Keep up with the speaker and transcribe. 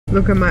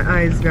Look at my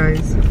eyes,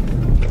 guys.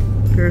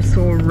 They're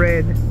so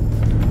red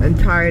and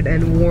tired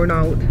and worn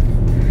out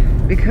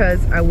because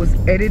I was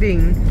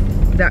editing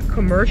that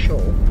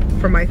commercial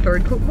for my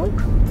third cookbook.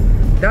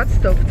 That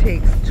stuff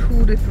takes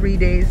 2 to 3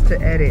 days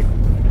to edit.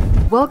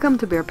 Welcome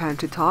to Bare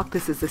Pantry Talk.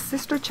 This is the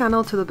sister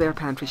channel to the Bare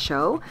Pantry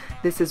Show.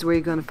 This is where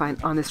you're going to find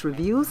honest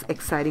reviews,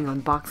 exciting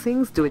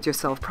unboxings,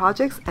 do-it-yourself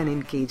projects, and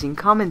engaging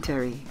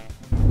commentary.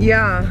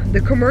 Yeah,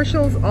 the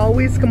commercials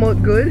always come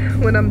out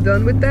good when I'm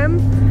done with them,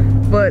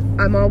 but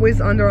I'm always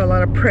under a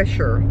lot of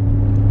pressure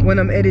when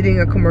I'm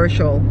editing a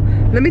commercial.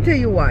 Let me tell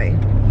you why.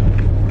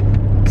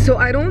 So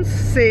I don't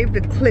save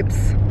the clips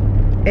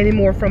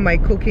anymore from my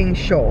cooking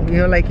show. You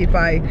know, like if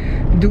I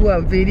do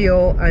a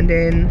video and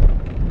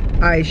then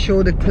I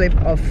show the clip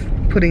of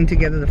putting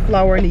together the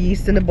flour and the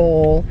yeast in the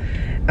bowl,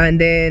 and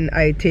then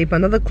I tape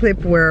another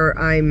clip where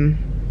I'm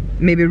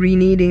maybe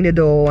re-kneading the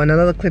dough,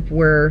 another clip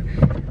where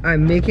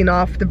I'm making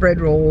off the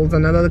bread rolls,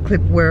 another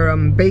clip where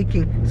I'm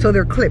baking. So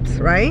they're clips,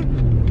 right?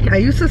 I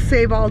used to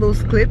save all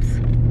those clips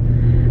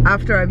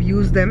after I've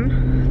used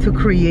them to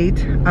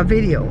create a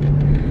video,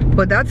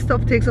 but that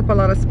stuff takes up a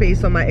lot of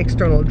space on my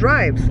external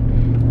drives,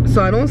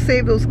 so I don't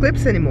save those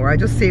clips anymore. I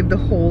just save the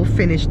whole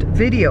finished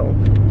video.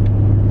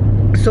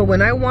 So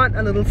when I want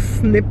a little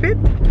snippet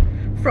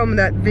from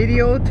that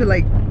video to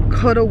like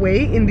cut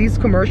away in these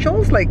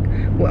commercials, like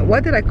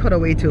what did I cut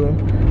away to?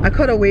 I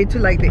cut away to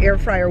like the air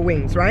fryer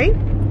wings, right?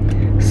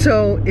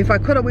 So if I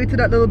cut away to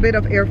that little bit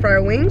of air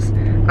fryer wings,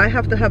 I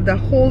have to have the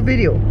whole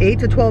video, 8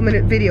 to 12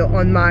 minute video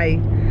on my,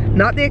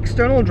 not the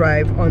external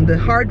drive, on the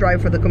hard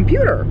drive for the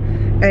computer.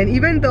 And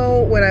even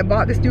though when I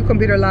bought this new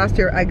computer last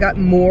year, I got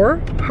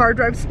more hard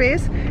drive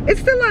space,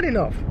 it's still not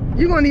enough.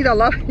 You're gonna need a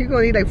lot. You're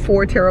gonna need like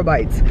 4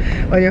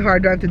 terabytes on your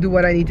hard drive to do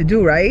what I need to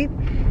do, right?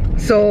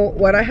 So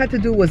what I had to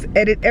do was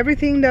edit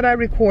everything that I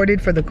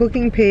recorded for the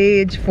cooking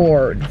page,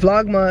 for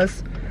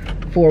Vlogmas,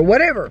 for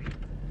whatever.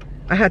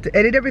 I had to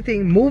edit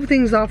everything, move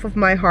things off of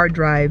my hard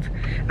drive,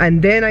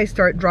 and then I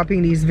start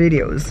dropping these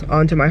videos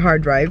onto my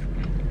hard drive.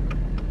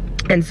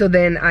 And so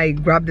then I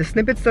grabbed the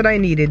snippets that I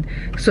needed.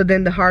 So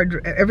then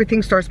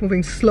everything starts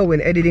moving slow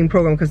in editing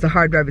program because the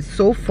hard drive is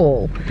so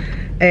full.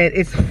 And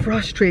it's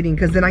frustrating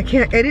because then I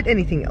can't edit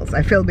anything else.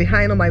 I fell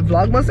behind on my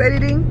Vlogmas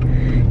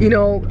editing, you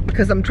know,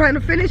 because I'm trying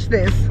to finish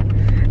this.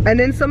 And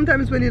then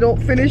sometimes when you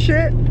don't finish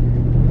it,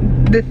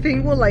 the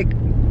thing will like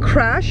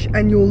crash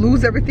and you'll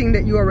lose everything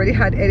that you already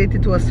had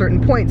edited to a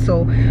certain point.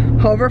 So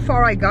however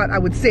far I got, I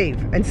would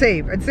save and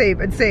save and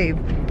save and save.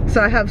 So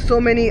I have so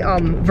many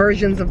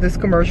versions of this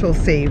commercial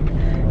saved.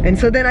 And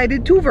so then I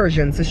did 2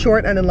 versions, a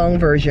short and a long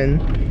version.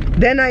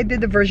 Then I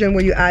did the version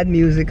where you add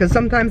music, because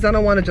sometimes I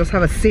don't want to just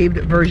have a saved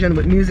version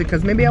with music,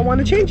 because maybe I want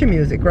to change the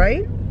music,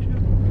 right?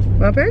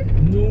 Okay?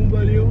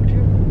 Nobody out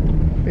here.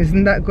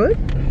 Isn't that good?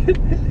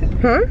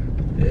 Huh?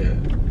 Yeah.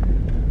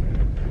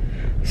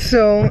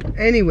 So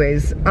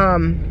anyways,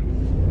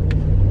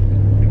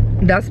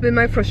 that's been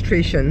my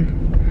frustration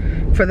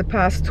for the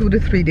past 2 to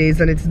 3 days,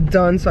 and it's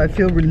done, so I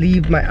feel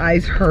relieved. My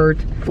eyes hurt.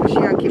 She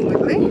got Kim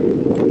Whitley.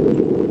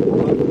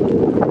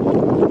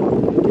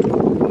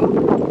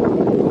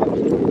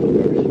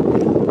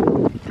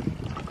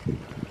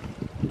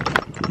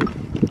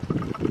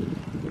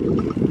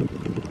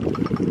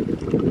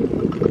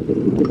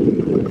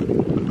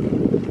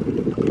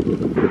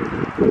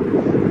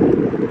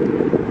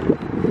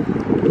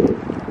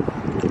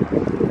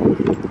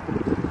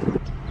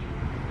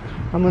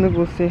 I'm gonna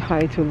go say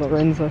hi to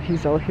Lorenzo.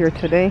 He's out here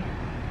today.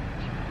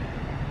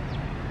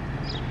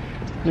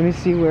 Let me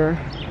see where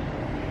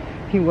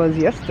he was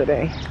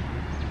yesterday.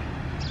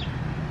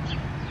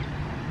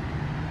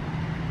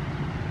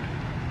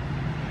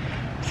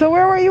 So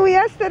where were you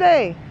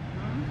yesterday?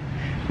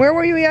 Where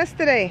were you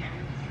yesterday?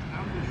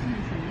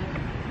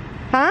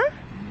 Huh?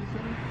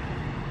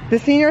 The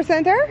senior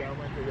center?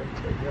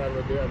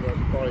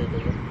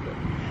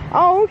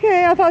 Oh,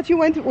 okay. I thought you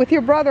went with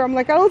your brother. I'm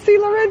like, I don't see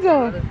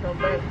Lorenzo.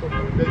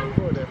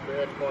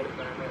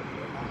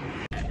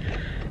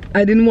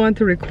 I didn't want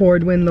to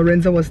record when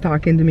Lorenzo was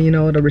talking to me, you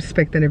know, the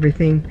respect and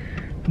everything.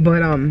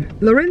 But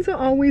Lorenzo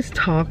always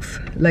talks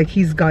like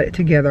he's got it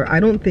together. I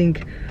don't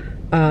think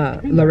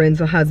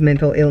Lorenzo has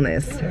mental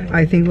illness.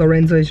 I think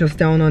Lorenzo is just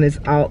down on his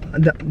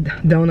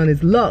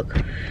luck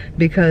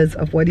because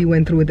of what he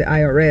went through with the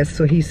IRS.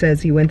 So he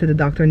says he went to the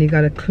doctor and he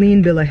got a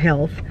clean bill of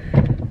health,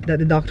 that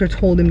the doctor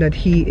told him that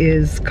he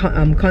is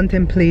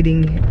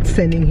contemplating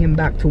sending him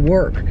back to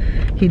work.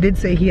 He did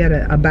say he had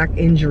a back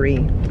injury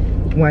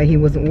why he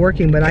wasn't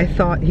working, but I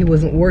thought he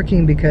wasn't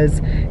working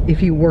because if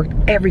he worked,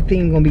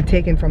 everything gonna be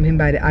taken from him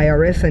by the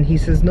IRS. And he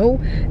says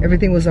no,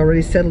 everything was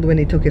already settled when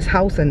they took his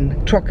house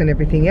and truck and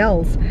everything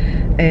else,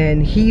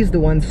 and he's the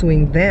one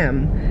suing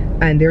them,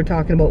 and they're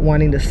talking about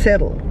wanting to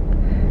settle.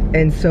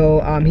 And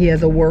so he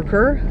has a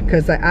worker,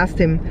 because I asked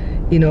him,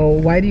 you know,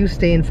 why do you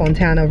stay in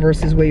Fontana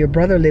versus where your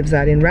brother lives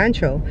at in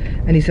Rancho?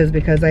 And he says,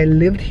 because I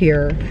lived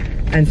here,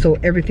 and so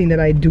everything that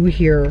I do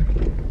here,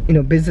 you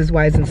know,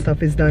 business-wise and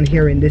stuff, is done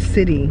here in this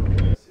city.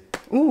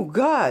 Oh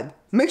God,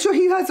 make sure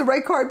he has the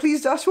right card,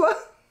 please, Joshua.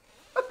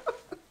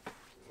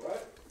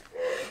 What?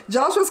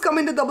 Joshua's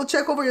coming to double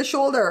check over your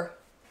shoulder.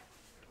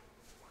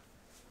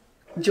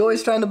 Joe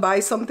is trying to buy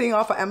something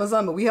off of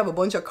Amazon, but we have a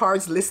bunch of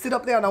cards listed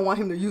up there and I want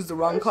him to use the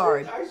wrong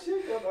card.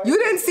 You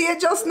didn't see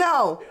it just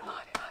now.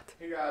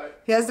 He got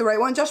it. He has the right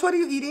one. Josh, what are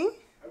you eating?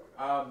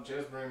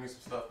 Jada's bringing me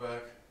some stuff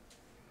back.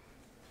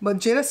 But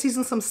Jada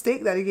seasoned some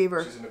steak that he gave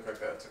her. She's gonna cook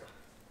that too.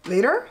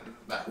 Later?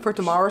 Nah, for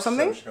tomorrow or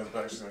something? She comes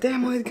back, she's gonna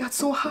Damn, it got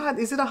so hot.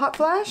 Is it a hot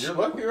flash? You're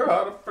lucky you're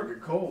hot. I'm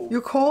freaking cold.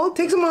 You're cold?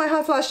 Take some of my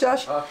hot flash,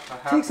 Josh.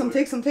 Take some.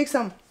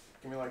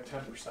 Give me like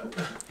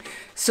 10%.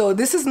 So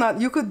this is not,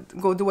 you could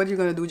go do what you're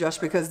going to do, Josh,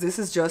 because this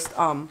is just,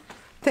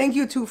 thank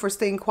you too for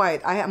staying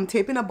quiet. I am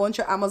taping a bunch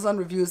of Amazon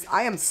reviews.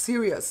 I am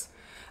serious.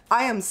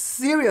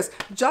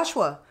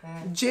 Joshua,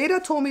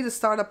 Jada told me to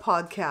start a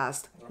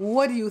podcast.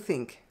 What do you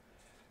think?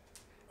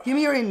 Give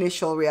me your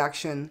initial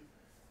reaction.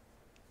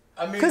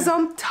 I mean, because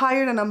I'm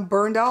tired and I'm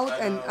burned out,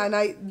 and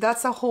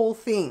that's a whole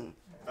thing.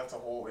 That's a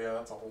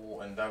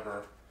whole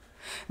endeavor.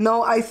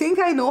 No, I think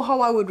I know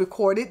how I would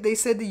record it. They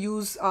said to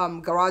use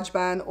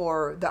GarageBand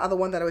or the other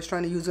one that I was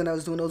trying to use when I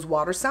was doing those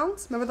water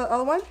sounds. Remember the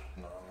other one?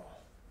 No.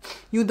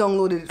 You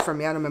downloaded it for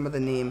me. I don't remember the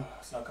name.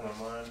 It's not coming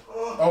mine.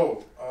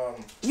 Oh,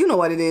 you know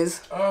what it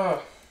is. No.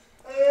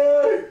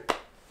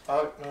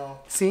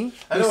 See?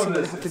 I know what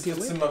it is.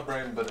 It's in my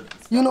brain, but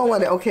it's you know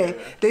what? Okay.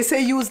 Yeah. They say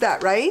use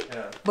that, right?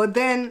 Yeah. But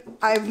then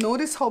I've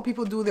noticed how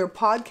people do their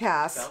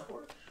podcasts.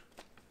 Soundforge?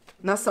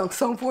 Not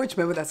Soundforge.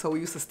 Remember, that's how we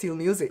used to steal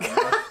music.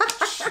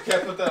 You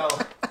can't put that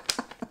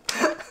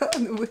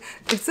on.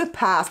 It's a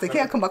past. They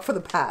can't come back for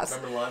the past.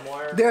 Remember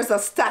LimeWire? There's a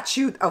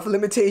statute of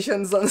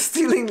limitations on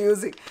stealing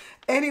music.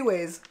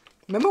 Anyways,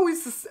 remember we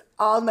used to,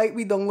 all night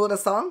we download a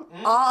song?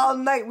 All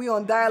night we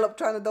on dial-up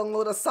trying to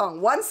download a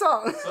song. One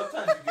song.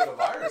 Sometimes you get a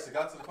virus. It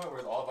got to the point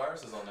where all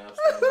viruses on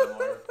Napster and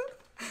LimeWire.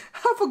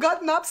 I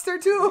forgot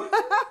Napster too.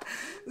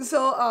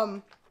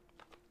 So,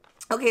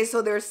 okay,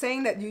 so they're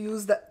saying that you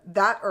use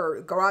that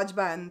or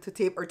GarageBand to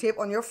tape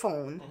on your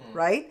phone,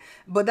 right?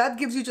 But that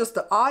gives you just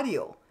the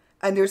audio.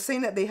 And they're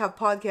saying that they have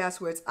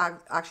podcasts where it's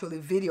actually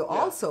video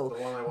also.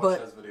 The one I watch but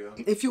has video.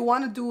 If you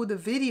want to do the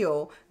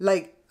video,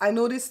 like I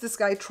noticed this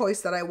guy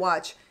Troyce that I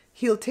watch,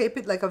 he'll tape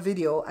it like a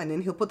video and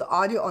then he'll put the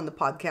audio on the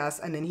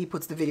podcast and then he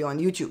puts the video on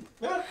YouTube.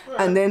 Yeah, right.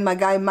 And then my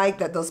guy Mike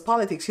that does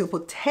politics, he'll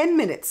put 10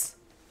 minutes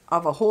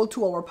of a whole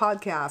 2-hour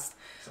podcast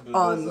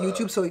on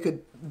YouTube so he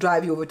could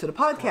drive you over to the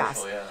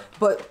podcast. Yeah.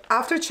 But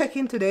after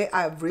checking today,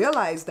 I've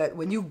realized that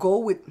when you go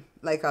with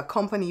like a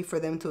company for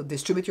them to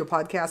distribute your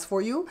podcast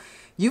for you,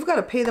 you've got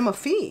to pay them a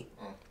fee.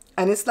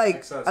 And it's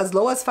like as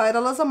low as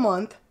 $5 a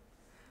month.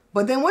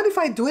 But then what if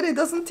I do it? It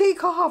doesn't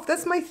take off.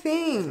 That's my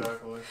thing.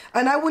 Exactly.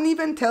 And I wouldn't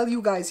even tell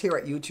you guys here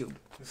at YouTube.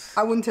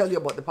 I wouldn't tell you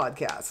about the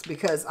podcast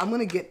because I'm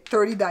going to get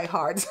 30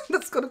 diehards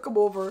that's going to come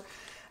over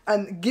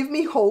and give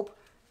me hope.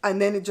 And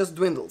then it just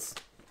dwindles.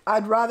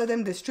 I'd rather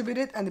them distribute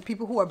it and the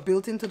people who are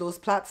built into those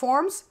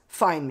platforms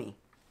find me.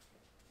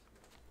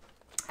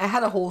 I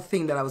had a whole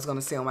thing that I was going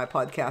to say on my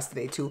podcast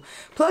today too.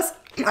 Plus,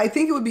 I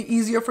think it would be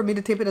easier for me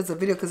to tape it as a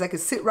video because I could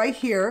sit right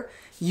here,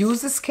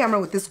 use this camera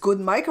with this good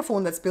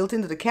microphone that's built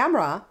into the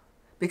camera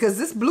because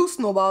this Blue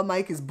Snowball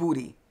mic is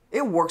booty.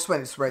 It works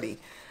when it's ready.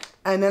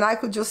 And then I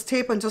could just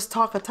tape and just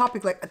talk a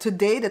topic. Like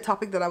today, the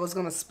topic that I was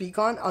going to speak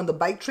on the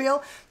bike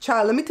trail.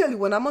 Child, let me tell you,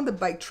 when I'm on the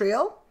bike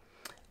trail,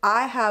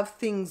 I have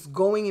things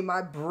going in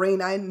my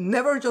brain. I'm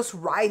never just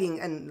riding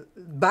and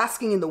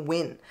basking in the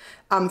wind.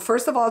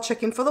 First of all,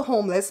 checking for the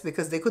homeless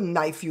because they could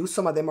knife you.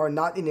 Some of them are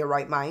not in their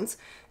right minds.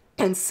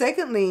 And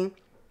secondly,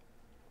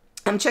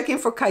 I'm checking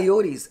for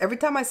coyotes. Every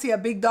time I see a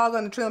big dog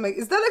on the trail, I'm like,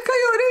 is that a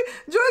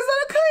coyote? Joe, is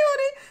that a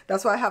coyote?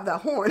 That's why I have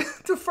that horn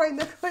to frighten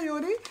the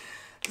coyote.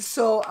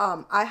 So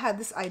I had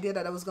this idea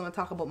that I was going to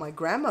talk about my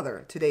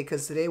grandmother today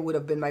because today would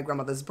have been my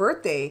grandmother's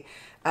birthday.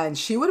 And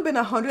she would have been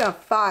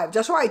 105.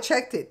 Just why I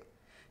checked it.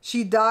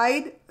 She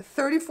died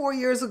 34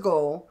 years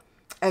ago,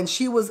 and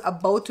she was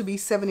about to be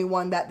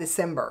 71 that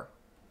December.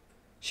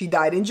 She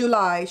died in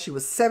July. She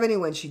was 70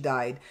 when she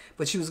died,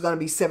 but she was going to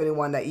be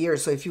 71 that year.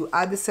 So if you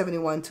add the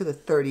 71 to the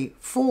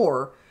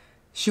 34,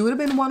 she would have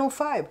been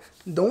 105.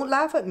 Don't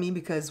laugh at me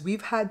because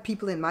we've had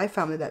people in my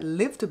family that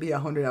lived to be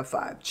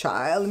 105.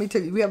 Child, let me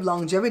tell you, we have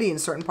longevity in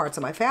certain parts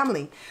of my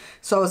family.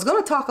 So I was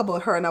going to talk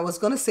about her, and I was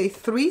going to say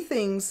 3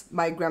 things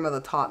my grandmother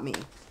taught me.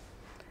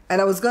 And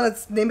I was going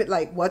to name it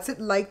like, what's it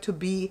like to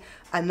be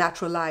a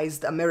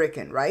naturalized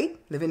American, right?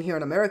 Living here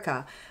in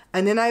America.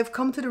 And then I've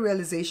come to the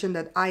realization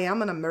that I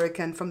am an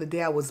American from the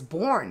day I was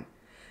born.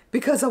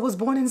 Because I was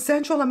born in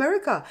Central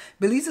America.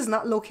 Belize is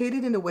not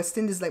located in the West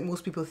Indies like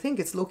most people think.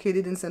 It's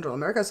located in Central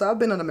America. So I've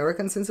been an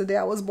American since the day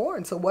I was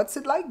born. So what's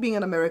it like being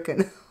an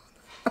American?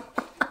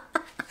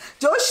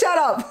 Joe, shut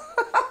up.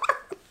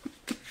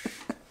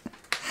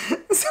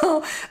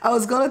 So I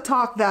was going to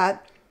talk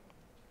that.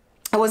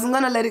 I wasn't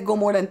going to let it go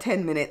more than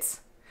 10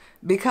 minutes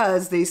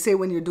because they say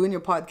when you're doing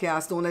your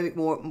podcast, don't let it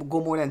go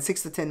more than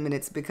 6 to 10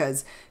 minutes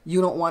because you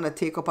don't want to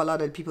take up a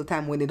lot of people's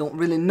time when they don't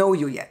really know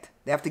you yet.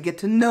 They have to get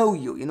to know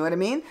you. You know what I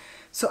mean?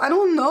 So I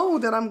don't know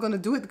that I'm going to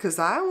do it because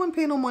I don't want to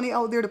pay no money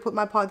out there to put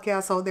my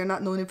podcast out there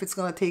not knowing if it's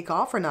going to take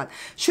off or not.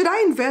 Should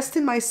I invest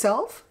in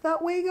myself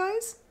that way,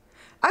 guys?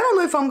 I don't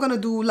know if I'm going to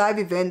do live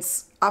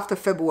events after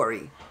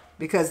February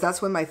because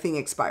that's when my thing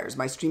expires.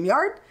 My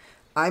StreamYard,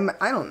 I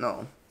don't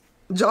know.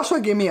 Joshua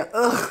gave me a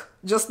ugh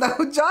just now.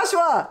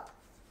 Joshua!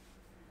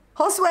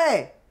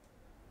 Josue!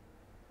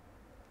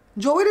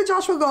 Joe, where did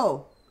Joshua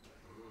go?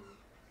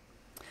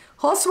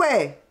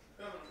 Josue!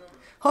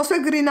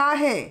 Josue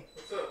Grinaje!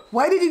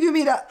 Why did you give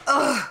me that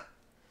ugh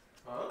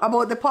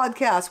about the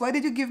podcast? Why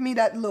did you give me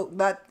that look,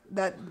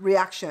 that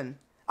reaction?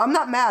 I'm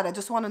not mad. I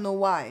just want to know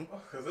why.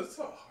 Because it's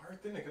a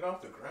hard thing to get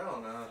off the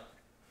ground, man.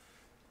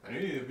 And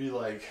you need to be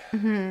like,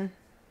 Mm-hmm.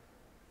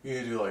 you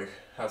need to like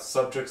have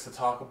subjects to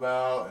talk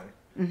about,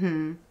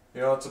 and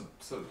you know,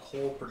 it's a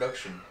whole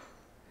production.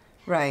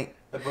 Right.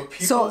 But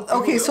people, So,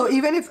 okay, so really,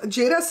 even if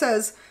Jada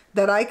says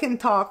that I can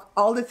talk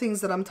all the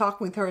things that I'm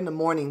talking with her in the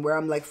morning, where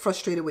I'm like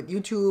frustrated with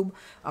YouTube,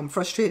 I'm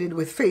frustrated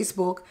with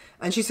Facebook,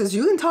 and she says,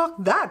 you can talk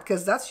that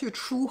because that's your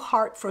true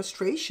heart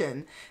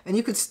frustration. And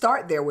you could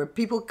start there where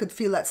people could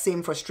feel that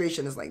same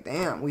frustration. It's like,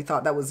 damn, we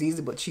thought that was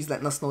easy, but she's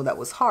letting us know that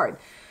was hard.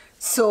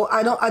 So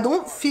I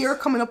don't fear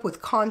coming up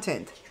with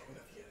content.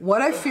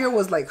 What I fear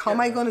was like, how am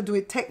I going to do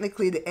it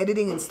technically, the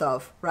editing and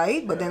stuff,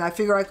 right? But then I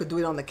figure I could do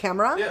it on the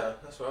camera. yeah,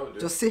 that's what I would do.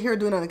 Just sit here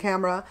doing it on the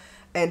camera.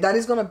 And that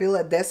is going to build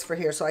a desk for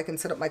here so I can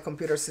set up my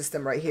computer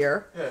system right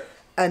here. Yeah.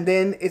 And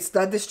then it's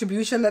that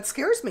distribution that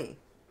scares me.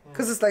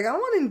 Because it's like, I don't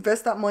want to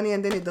invest that money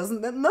and then it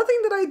doesn't, nothing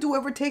that I do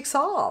ever takes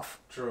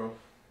off. True.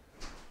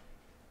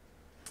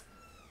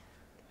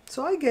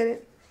 So I get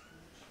it.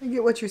 I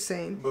get what you're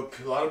saying. But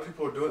a lot of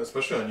people are doing it,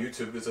 especially on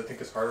YouTube, because I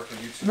think it's harder for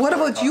YouTube. What to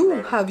about talk you?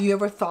 about it. Have you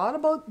ever thought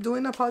about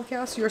doing a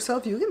podcast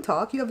yourself? You can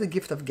talk. You have the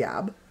gift of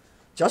gab.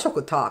 Joshua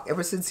could talk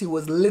ever since he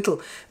was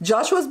little.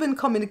 Joshua's been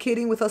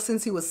communicating with us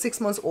since he was 6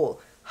 months old.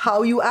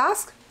 How, you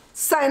ask?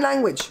 Sign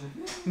language.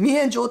 Me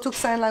and Joe took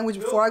sign language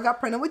before I got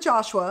pregnant with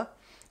Joshua.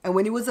 And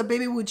when he was a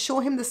baby, we'd show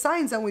him the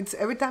signs. And we'd,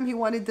 every time he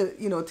wanted to,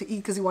 you know, to eat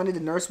because he wanted to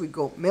nurse, we'd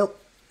go, milk,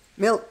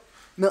 milk,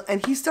 milk.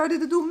 And he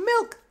started to do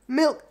milk,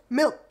 milk,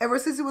 milk. Ever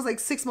since he was like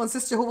 6 months,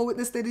 this Jehovah's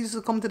Witness lady used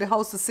to come to the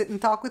house to sit and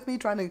talk with me,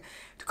 trying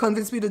to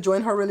convince me to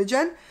join her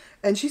religion.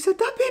 And she said,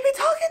 that baby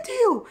talking to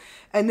you.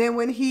 And then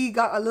when he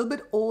got a little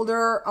bit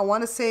older, I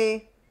want to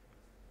say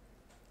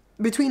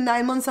between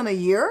 9 months and a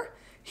year,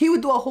 he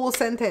would do a whole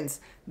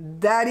sentence.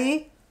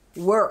 Daddy,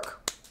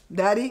 work.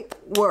 Daddy,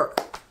 work.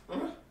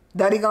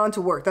 Daddy gone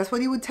to work. That's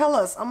what he would tell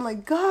us. I'm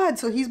like, God,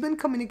 so he's been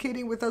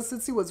communicating with us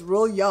since he was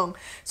real young.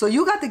 So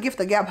you got the gift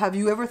of gab. Have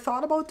you ever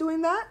thought about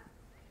doing that?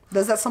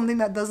 Does that something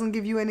that doesn't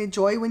give you any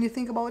joy when you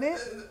think about it?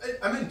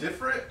 I'm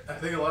indifferent. I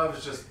think a lot of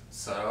it's just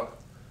set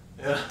up.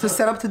 Yeah. To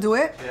set up to do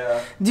it?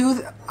 Yeah. Do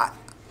you,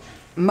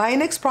 my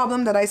next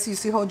problem that I see, you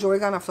see how Jory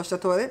gonna flush the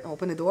toilet,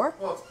 open the door?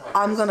 Well, it's a podcast.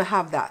 I'm gonna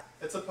have that.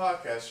 It's a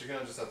podcast. You're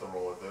gonna just have to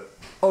roll with it.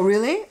 Oh,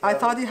 really? I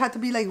thought it had to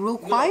be like real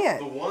quiet.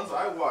 No, the ones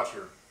I watch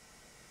are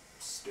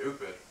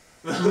stupid.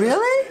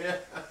 Really? Yeah.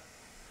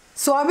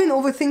 So I've been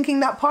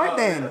overthinking that part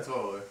then. Yeah,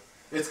 totally.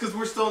 It's because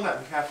we're still in that.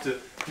 We have to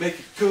make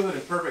it good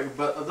and perfect.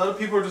 But a lot of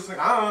people are just like,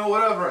 I don't know,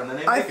 whatever, and then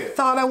they make it. I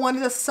thought I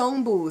wanted a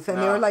sound booth, and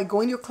they No. were like,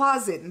 go in your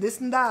closet and this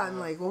and that. And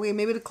like, okay,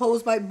 maybe the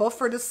clothes might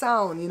buffer the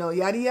sound, you know,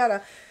 yada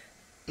yada.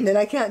 And then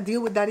I can't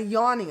deal with daddy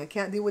yawning. I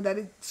can't deal with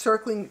daddy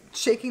circling,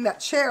 shaking that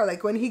chair.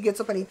 Like when he gets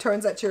up and he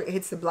turns that chair, it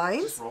hits the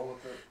blinds. Just roll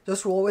with it.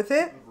 Just roll with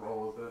it.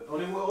 Roll with it.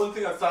 Only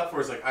thing I stopped for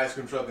is like ice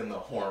cream truck and the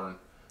horn.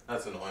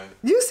 That's annoying.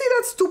 Do you see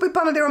that stupid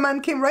Panadero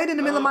man came right in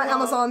the middle of my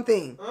Amazon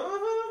thing?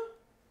 Uh-huh.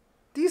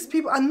 These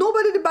people, and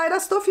nobody to buy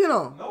that stuff, you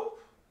know. Nope.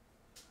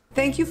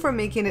 Thank you for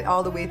making it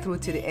all the way through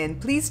to the end.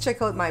 Please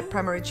check out my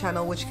primary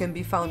channel, which can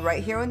be found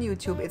right here on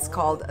YouTube. It's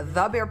called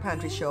The Bare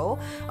Pantry Show.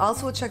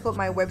 Also check out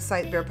my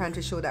website,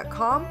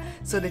 barepantryshow.com,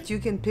 so that you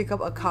can pick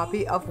up a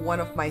copy of one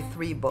of my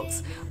 3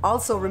 books.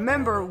 Also,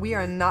 remember, we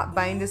are not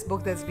buying this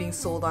book that's being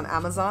sold on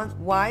Amazon.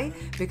 Why?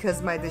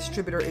 Because my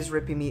distributor is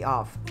ripping me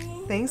off.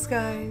 Thanks,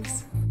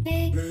 guys.